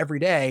taking it every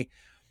day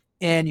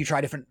and you try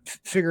different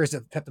figures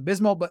of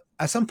Pepto-Bismol. But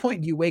at some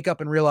point you wake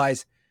up and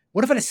realize,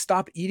 what if I just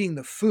stop eating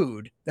the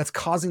food that's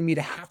causing me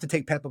to have to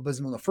take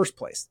Pepto-Bismol in the first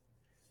place?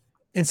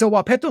 And so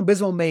while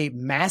Pepto-Bismol may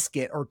mask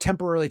it or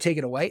temporarily take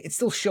it away, it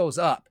still shows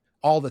up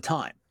all the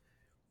time.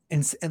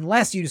 And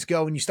unless you just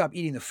go and you stop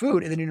eating the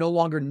food and then you no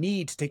longer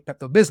need to take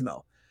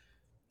Pepto-Bismol.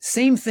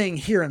 Same thing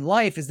here in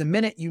life is the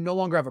minute you no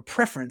longer have a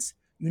preference,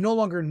 you no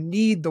longer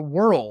need the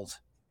world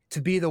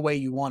to be the way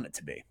you want it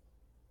to be.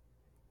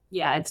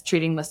 Yeah, it's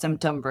treating the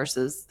symptom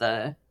versus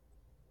the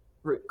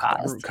root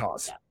cause. The root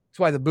cause. Yeah. That's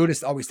why the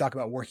Buddhists always talk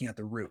about working at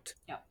the root.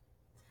 Yeah.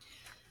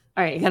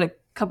 All right, I got a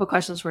couple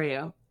questions for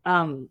you.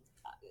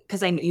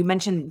 Because you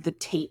mentioned the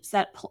tapes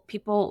that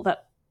people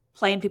that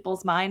play in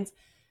people's minds,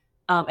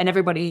 and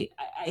everybody.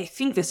 I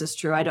think this is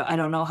true. I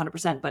don't know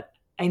 100%, but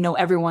I know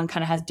everyone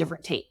kind of has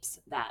different tapes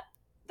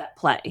that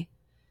play,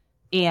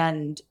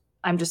 and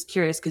I'm just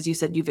curious because you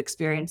said you've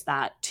experienced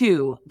that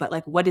too. But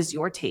like, what is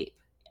your tape?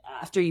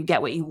 After you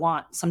get what you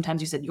want,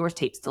 sometimes you said your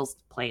tape still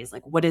plays.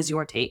 Like, what is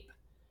your tape?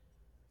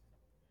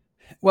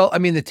 Well, I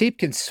mean, the tape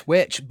can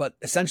switch, but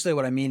essentially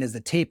what I mean is the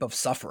tape of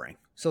suffering.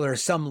 So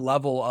there's some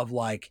level of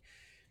like,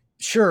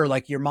 sure,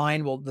 like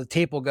the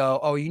tape will go,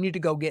 oh, you need to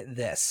go get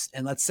this.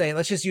 And let's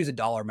just use a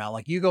dollar amount.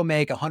 Like you go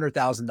make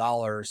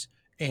 $100,000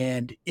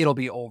 and it'll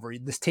be over.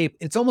 This tape,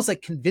 it's almost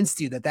like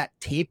convinced you that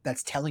tape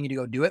that's telling you to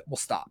go do it will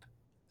stop.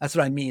 That's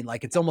what I mean.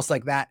 Like, it's almost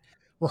like that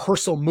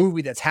rehearsal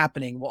movie that's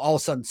happening will all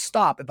of a sudden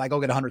stop if I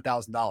go get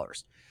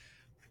 $100,000.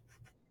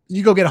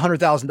 You go get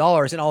 $100,000 and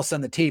all of a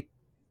sudden the tape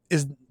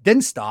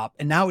didn't stop.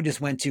 And now it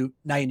just went to,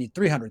 now you need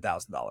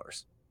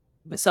 $300,000.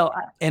 So,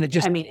 and it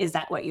just, I mean, is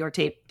that what your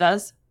tape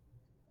does?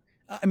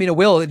 I mean,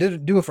 it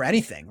doesn't do it for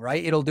anything,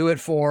 right? It'll do it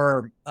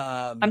for,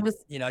 I'm just,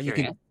 you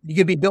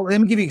could be building.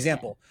 Let me give you an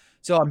example. Yeah.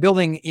 So I'm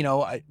building,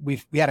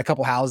 we had a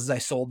couple houses. I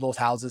sold those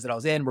houses that I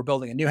was in. We're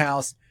building a new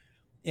house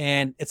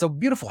and it's a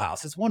beautiful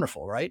house. It's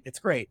wonderful, right? It's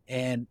great.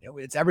 And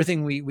it's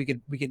everything we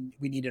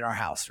need in our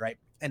house. Right.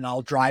 And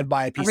I'll drive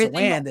by a piece of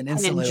land and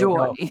instantly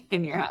enjoy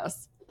in your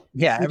house.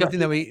 Yeah.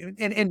 Everything that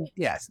and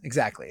yes,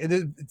 exactly.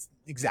 It's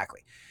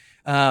exactly.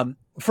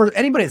 For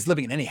anybody that's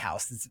living in any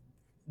house,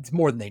 it's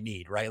more than they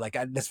need, right? Like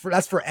that's for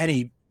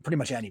pretty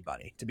much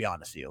anybody, to be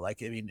honest with you.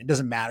 Like, I mean, it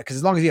doesn't matter because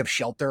as long as you have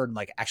shelter and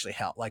like actually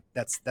help, like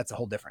that's a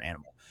whole different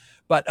animal.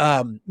 But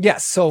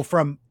yes, so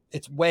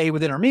it's way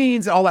within our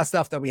means, all that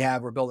stuff that we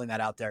have, we're building that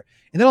out there.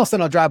 And then all of a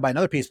sudden I'll drive by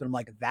another piece, but I'm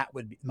like, that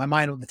would be, my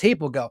mind, the tape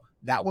will go,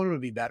 that one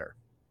would be better.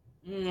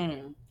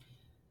 Mm.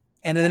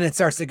 And then it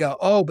starts to go,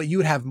 oh, but you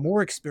would have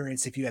more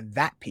experience if you had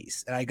that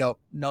piece. And I go,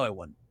 no, I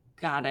wouldn't.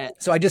 Got it.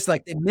 So I just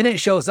like, the minute it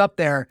shows up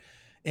there,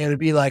 it would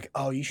be like,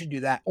 oh, you should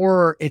do that.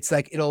 Or it's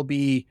like, it'll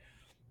be,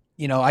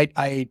 I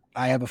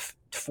have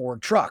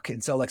Ford truck.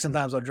 And so like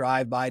sometimes I'll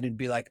drive by and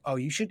be like, oh,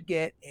 you should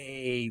get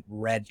a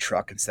red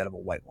truck instead of a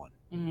white one.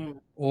 Mm.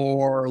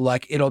 Or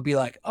like it'll be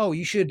like, oh,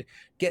 you should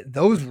get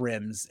those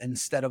rims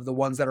instead of the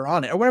ones that are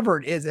on it, or whatever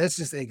it is. It's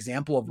just an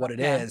example of what it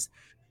Yeah. is.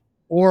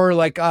 Or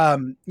like,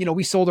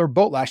 we sold our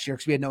boat last year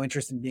because we had no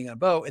interest in being on a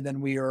boat, and then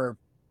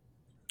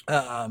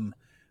um,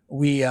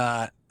 we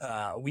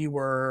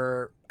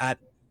were at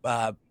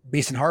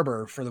Basin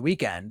Harbor for the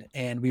weekend,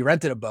 and we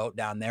rented a boat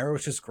down there,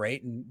 which was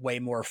great and way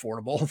more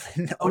affordable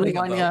than Only owning a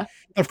one, boat. yeah.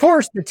 Of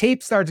course, the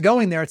tape starts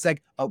going there. It's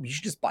like, oh, you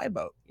should just buy a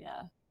boat.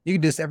 Yeah. You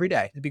can do this every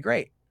day. It'd be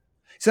great.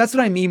 So that's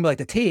what I mean by like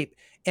the tape.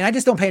 And I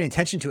just don't pay any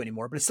attention to it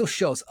anymore, but it still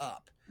shows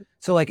up.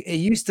 So like it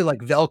used to like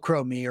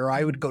Velcro me, or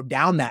I would go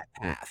down that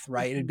path,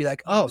 right? It'd be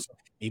like, oh, so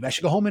maybe I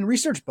should go home and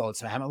research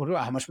boats. How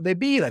much would they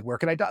be? Like, where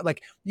could I do?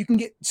 Like, you can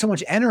get so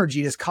much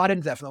energy just caught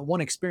into that from the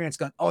one experience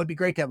going, oh, it'd be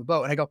great to have a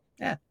boat. And I go,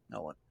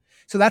 no one.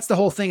 So that's the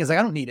whole thing is like,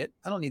 I don't need it.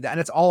 I don't need that. And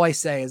it's all I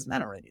say is, I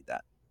don't really need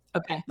that.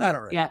 Okay. I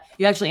don't really. Yeah.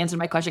 You actually answered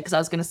my question because I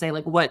was going to say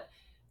like what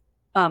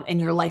in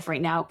your life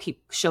right now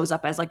shows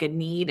up as like a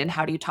need and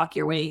how do you talk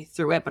your way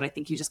through it? But I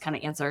think you just kind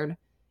of answered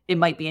it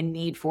might be a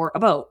need for a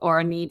boat or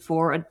a need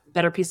for a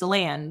better piece of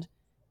land,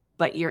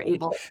 but you're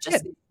able to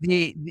just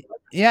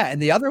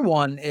and the other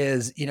one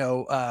is,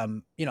 I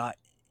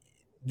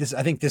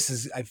think this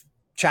is, I've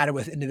chatted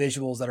with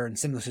individuals that are in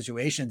similar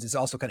situations. It's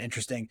also kind of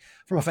interesting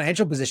from a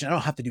financial position. I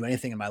don't have to do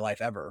anything in my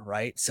life ever.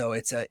 Right. So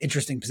it's an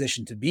interesting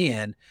position to be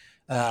in.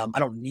 I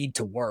don't need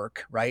to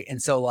work. Right.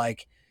 And so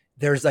like,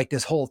 there's like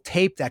this whole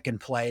tape that can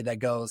play that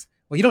goes,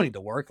 well, you don't need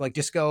to work. Like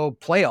just go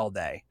play all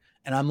day.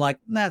 And I'm like,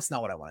 that's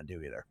not what I want to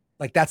do either.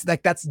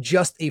 That's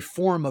just a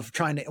form of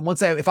trying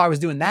to, if I was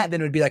doing that,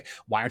 then it would be like,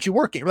 why aren't you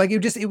working? Like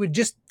it would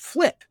just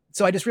flip.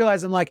 So I just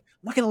realized I'm like,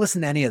 I'm not going to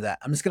listen to any of that.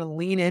 I'm just going to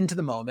lean into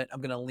the moment.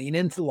 I'm going to lean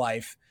into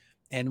life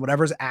and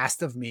whatever's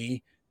asked of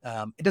me.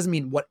 It doesn't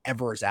mean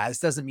whatever is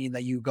asked. It doesn't mean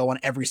that you go on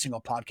every single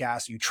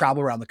podcast, or you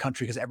travel around the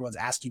country because everyone's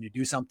asking you to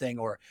do something,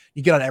 or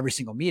you get on every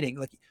single meeting.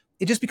 Like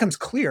it just becomes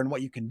clear in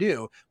what you can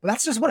do. But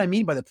that's just what I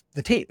mean by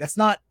the tape. That's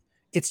not,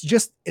 it's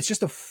just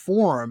a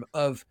form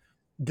of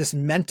this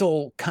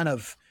mental kind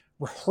of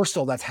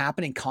rehearsal that's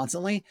happening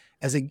constantly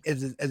as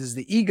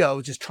the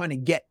ego just trying to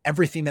get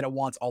everything that it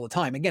wants all the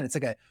time. Again, it's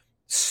like a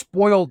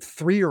spoiled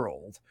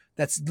 3-year-old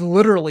that's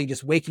literally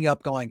just waking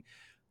up going,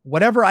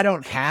 whatever I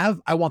don't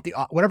have,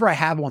 whatever I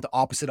have, I want the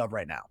opposite of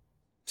right now.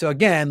 So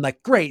again,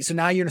 like, great. So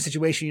now you're in a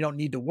situation you don't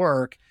need to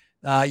work.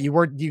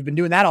 You've been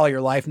doing that all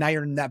your life. Now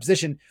you're in that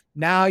position.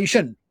 Now you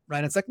shouldn't, right?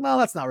 And it's like, well,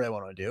 that's not really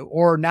what I want to do.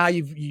 Or now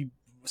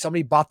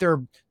somebody bought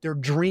their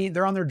dream,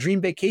 they're on their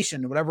dream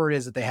vacation, whatever it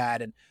is that they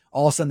had. And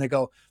all of a sudden they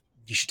go,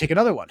 you should take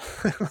another one.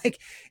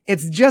 Like,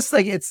 it's just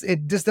like, it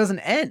just doesn't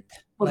end.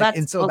 Well, like,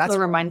 that's also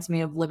reminds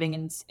me of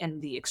living in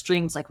the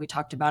extremes. Like we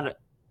talked about it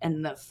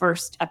in the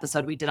first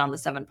episode we did on the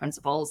 7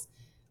 principles.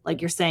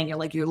 Like you're saying,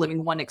 you're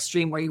living one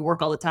extreme where you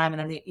work all the time,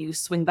 and then you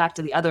swing back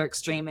to the other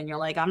extreme and you're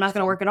like, I'm not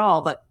going to work at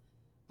all. But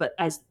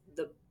as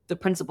the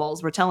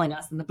principles were telling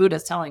us, and the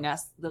Buddha's telling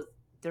us,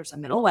 there's a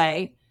middle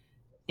way,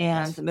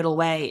 and the middle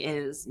way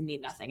is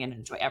need nothing and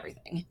enjoy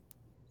everything.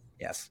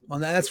 Yes. Well,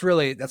 that's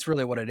really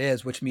what it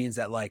is, which means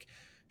that, like,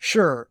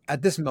 sure,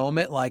 at this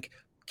moment, like,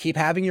 keep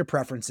having your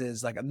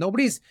preferences. Like, and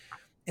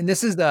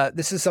this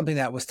is something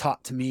that was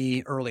taught to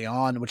me early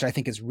on, which I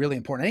think is really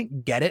important. I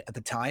didn't get it at the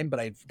time, but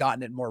I've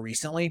gotten it more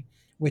recently,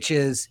 which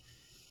is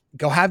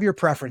go have your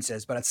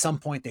preferences, but at some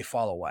point they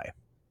fall away.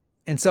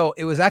 And so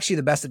it was actually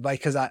the best advice,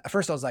 because at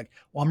first I was like,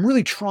 well, I'm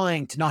really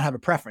trying to not have a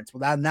preference.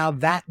 Well, now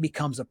that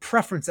becomes a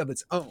preference of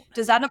its own.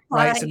 Does that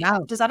apply? Right? So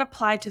now, does that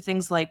apply to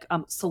things like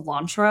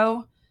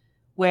cilantro,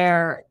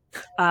 where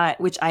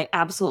which I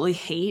absolutely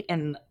hate,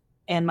 and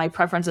my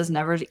preference is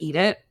never to eat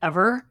it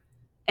ever.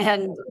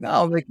 And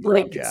no,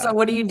 so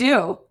what do you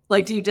do?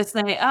 Like, do you just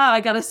say, I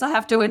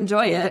have to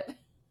enjoy it?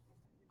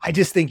 I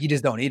just think you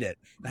just don't eat it.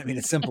 I mean,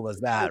 it's simple as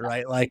that,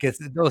 right? Like it's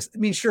those, I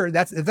mean, sure, it's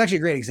actually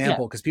a great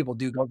example because people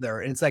do go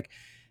there, and it's like,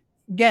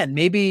 again,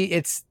 maybe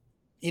it's,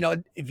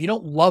 if you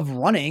don't love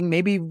running,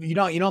 maybe you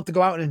don't have to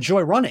go out and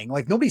enjoy running.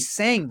 Like, nobody's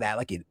saying that.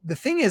 Like, the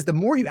thing is, the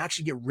more you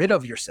actually get rid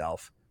of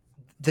yourself,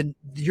 then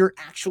your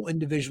actual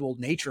individual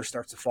nature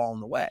starts to fall in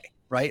the way,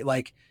 right?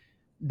 Like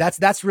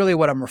that's really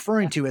what I'm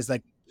referring to, is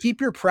like,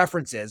 keep your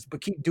preferences,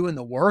 but keep doing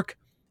the work,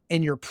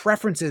 and your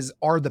preferences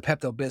are the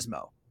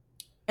Pepto-Bismol.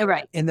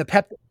 Right.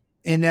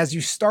 And as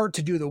you start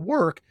to do the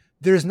work,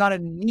 there's not a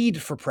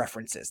need for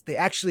preferences. They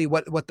actually,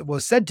 what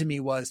was said to me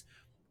was,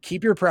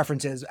 keep your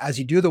preferences. As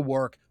you do the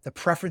work, the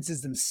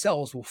preferences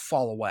themselves will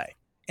fall away.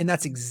 And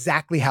that's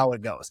exactly how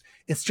it goes.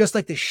 It's just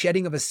like the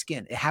shedding of a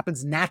skin. It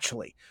happens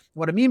naturally.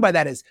 What I mean by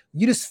that is,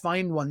 you just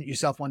find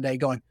yourself one day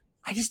going,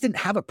 I just didn't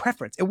have a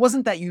preference. It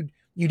wasn't that you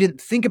didn't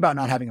think about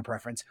not having a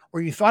preference,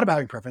 or you thought about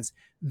having a preference.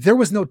 There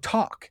was no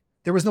talk.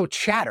 There was no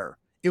chatter.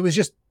 It was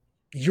just,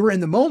 you were in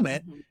the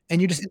moment,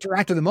 and you just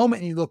interact with the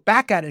moment, and you look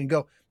back at it and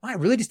go, I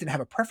really just didn't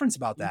have a preference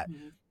about that.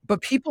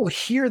 But people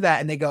hear that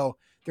and they go,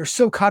 they're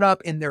so caught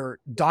up in their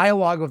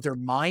dialogue of their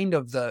mind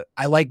of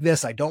I like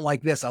this, I don't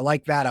like this, I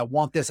like that, I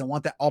want this, I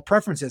want that, all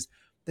preferences,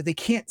 that they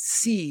can't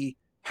see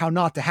how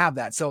not to have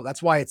that. So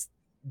that's why it's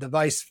the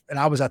advice. And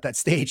I was at that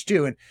stage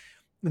too. And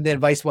the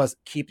advice was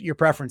keep your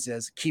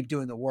preferences, keep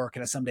doing the work.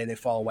 And someday they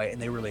fall away,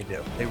 and they really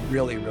do. They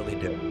really, really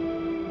do.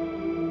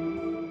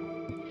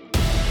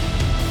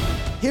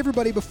 Hey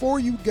everybody, before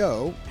you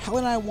go,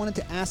 Helen and I wanted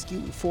to ask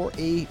you for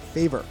a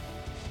favor.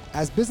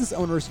 As business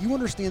owners, you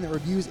understand that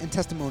reviews and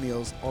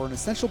testimonials are an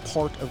essential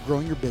part of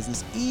growing your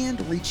business and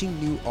reaching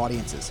new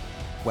audiences.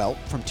 Well,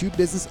 from two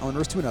business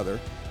owners to another,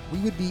 we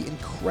would be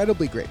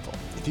incredibly grateful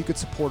if you could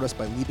support us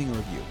by leaving a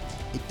review.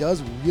 It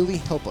does really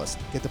help us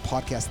get the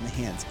podcast in the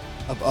hands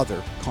of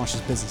other conscious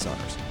business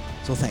owners.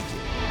 So thank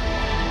you.